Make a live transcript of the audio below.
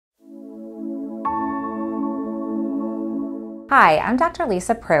Hi, I'm Dr.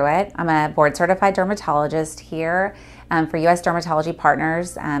 Lisa Pruett. I'm a board-certified dermatologist here for U.S. Dermatology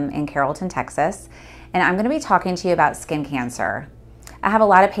Partners in Carrollton, Texas, and I'm going to be talking to you about skin cancer. I have a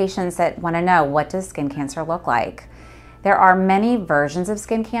lot of patients that want to know, what does skin cancer look like? There are many versions of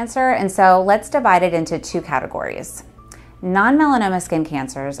skin cancer, and so let's divide it into two categories. Non-melanoma skin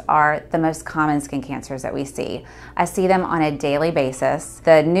cancers are the most common skin cancers that we see. I see them on a daily basis.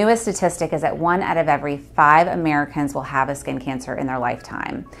 The newest statistic is that 1 out of every 5 Americans will have a skin cancer in their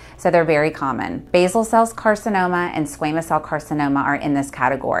lifetime. So they're very common. Basal cell carcinoma and squamous cell carcinoma are in this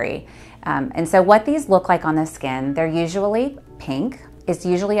category. And so what these look like on the skin, they're usually pink. It's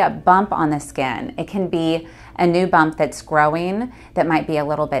usually a bump on the skin. It can be a new bump that's growing that might be a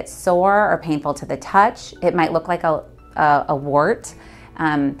little bit sore or painful to the touch. It might look like a wart,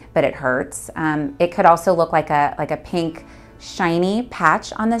 but it hurts. It could also look like a pink shiny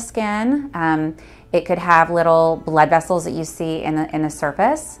patch on the skin. It could have little blood vessels that you see in the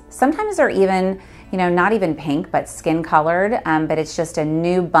surface. Sometimes they're even, not even pink, but skin colored, but it's just a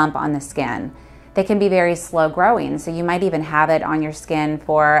new bump on the skin. They can be very slow growing, so you might even have it on your skin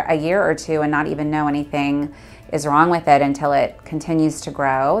for a year or two and not even know anything is wrong with it until it continues to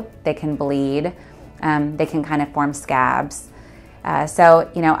grow. They can bleed. They can kind of form scabs. I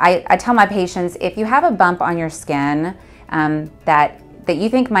tell my patients, if you have a bump on your skin that you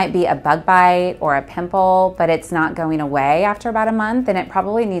think might be a bug bite or a pimple, but it's not going away after about a month, then it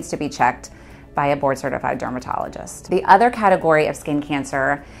probably needs to be checked by a board-certified dermatologist. The other category of skin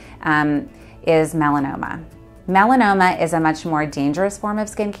cancer is melanoma. Melanoma is a much more dangerous form of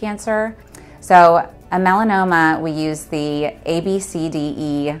skin cancer. So a melanoma, we use the A, B, C, D,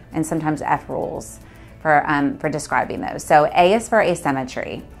 E, and sometimes F rules for describing those. So A is for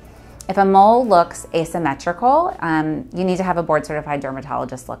asymmetry. If a mole looks asymmetrical, you need to have a board-certified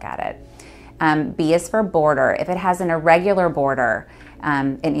dermatologist look at it. B is for border. If it has an irregular border,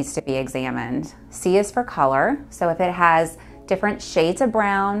 it needs to be examined. C is for color. So if it has different shades of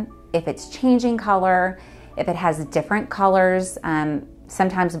brown, if it's changing color, if it has different colors,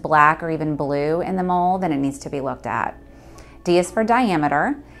 sometimes black or even blue in the mole, then it needs to be looked at. D is for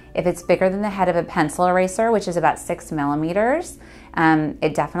diameter. If it's bigger than the head of a pencil eraser, which is about 6 millimeters,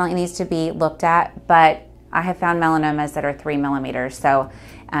 it definitely needs to be looked at, but I have found melanomas that are 3 millimeters. So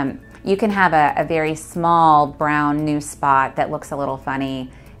you can have a very small brown new spot that looks a little funny,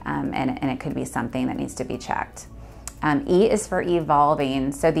 and it could be something that needs to be checked. E is for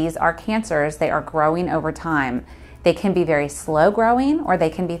evolving. So these are cancers. They are growing over time. They can be very slow growing or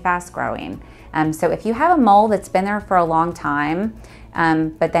they can be fast growing. So if you have a mole that's been there for a long time,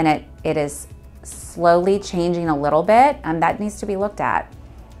 but then it is slowly changing a little bit, that needs to be looked at.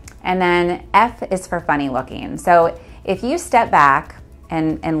 And then F is for funny looking. So if you step back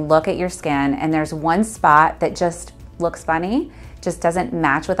and look at your skin and there's one spot that just looks funny, just doesn't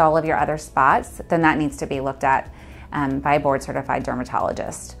match with all of your other spots, then that needs to be looked at by a board-certified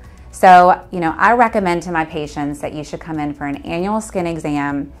dermatologist. So, I recommend to my patients that you should come in for an annual skin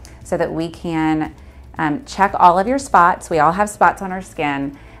exam so that we can check all of your spots. We all have spots on our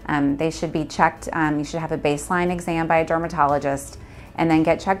skin. They should be checked. You should have a baseline exam by a dermatologist and then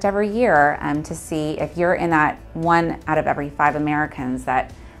get checked every year to see if you're in that 1 out of every 5 Americans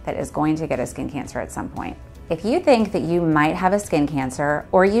that is going to get a skin cancer at some point. If you think that you might have a skin cancer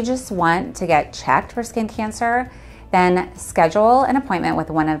or you just want to get checked for skin cancer, then schedule an appointment with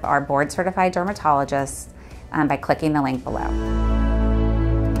one of our board-certified dermatologists by clicking the link below.